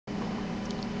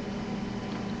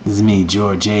This is me,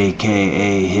 George,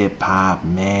 aka Hip Hop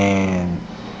Man.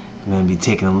 I'm going to be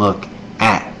taking a look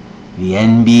at the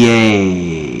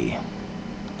NBA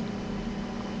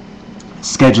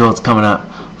schedule. It's coming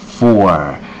up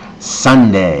for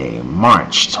Sunday,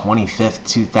 March 25th,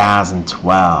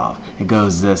 2012. It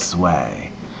goes this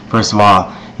way. First of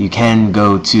all, you can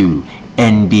go to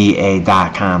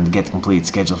NBA.com to get the complete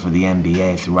schedule for the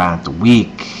NBA throughout the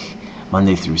week,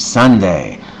 Monday through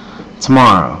Sunday.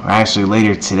 Tomorrow, or actually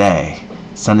later today,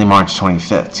 Sunday, March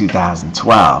 25th,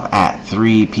 2012, at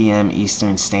 3 p.m.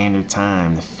 Eastern Standard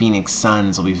Time, the Phoenix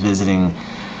Suns will be visiting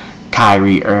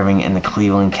Kyrie Irving and the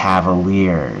Cleveland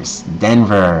Cavaliers.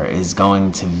 Denver is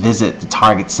going to visit the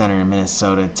Target Center in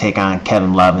Minnesota to take on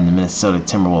Kevin Love and the Minnesota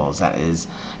Timberwolves. That is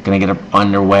going to get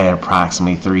underway at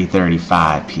approximately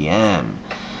 3:35 p.m.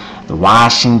 The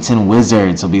Washington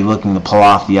Wizards will be looking to pull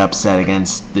off the upset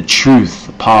against the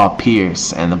Truth, Paul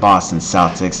Pierce, and the Boston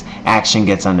Celtics. Action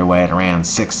gets underway at around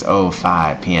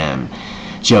 6:05 p.m.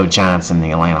 Joe Johnson,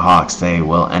 the Atlanta Hawks, they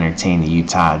will entertain the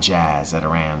Utah Jazz at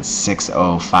around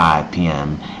 6:05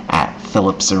 p.m. at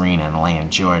Phillips Arena in Atlanta,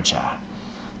 Georgia.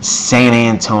 San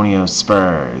Antonio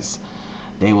Spurs,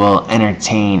 they will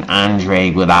entertain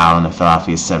Andre Iguodala and the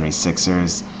Philadelphia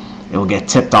 76ers. It will get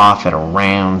tipped off at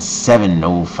around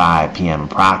 7:05 p.m.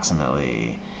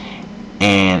 approximately.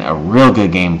 And a real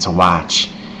good game to watch.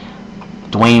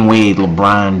 Dwayne Wade,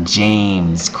 LeBron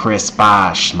James, Chris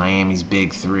Bosh, Miami's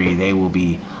Big Three, they will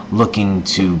be looking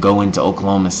to go into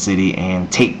Oklahoma City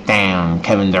and take down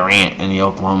Kevin Durant and the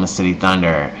Oklahoma City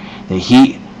Thunder. The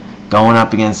Heat going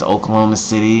up against Oklahoma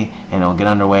City, and it'll get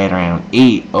underway at around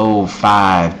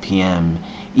 8:05 p.m.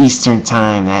 Eastern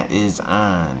Time. That is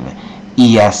on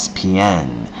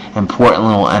ESPN. And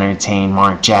Portland will entertain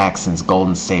Mark Jackson's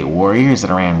Golden State Warriors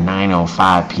at around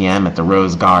 9:05 p.m. at the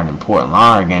Rose Garden in Portland,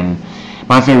 Oregon.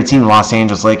 My favorite team, the Los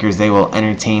Angeles Lakers, they will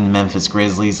entertain the Memphis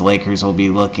Grizzlies. The Lakers will be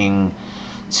looking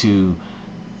to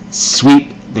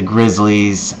sweep the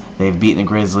Grizzlies. They've beaten the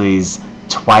Grizzlies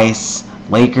twice.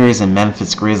 Lakers and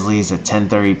Memphis Grizzlies at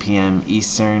 10:30 p.m.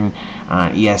 Eastern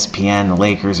on ESPN. The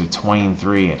Lakers are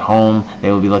 20-3 at home.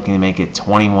 They will be looking to make it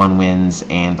 21 wins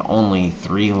and only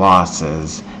 3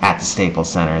 losses at the Staples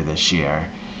Center this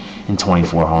year in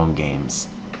 24 home games.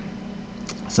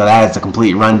 So that is the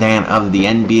complete rundown of the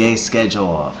NBA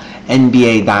schedule.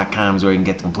 NBA.com is where you can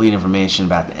get the complete information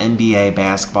about the NBA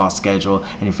basketball schedule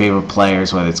and your favorite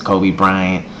players, whether it's Kobe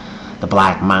Bryant, the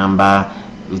Black Mamba,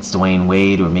 it's Dwayne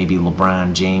Wade, or maybe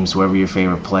LeBron James, whoever your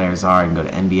favorite players are. You can go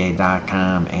to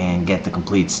NBA.com and get the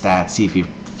complete stats. See if your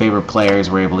favorite players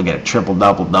were able to get a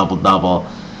triple-double, double-double.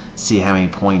 See how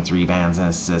many points, rebounds, and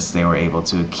assists they were able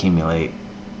to accumulate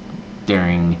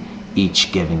during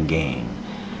each given game.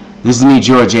 This is me,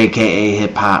 George, aka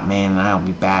Hip Hop Man, and I'll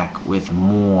be back with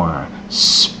more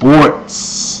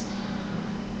sports.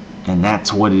 And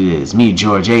that's what it is. Me,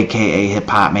 George, aka Hip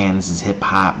Hop Man. This is Hip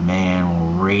Hop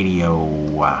Man Radio.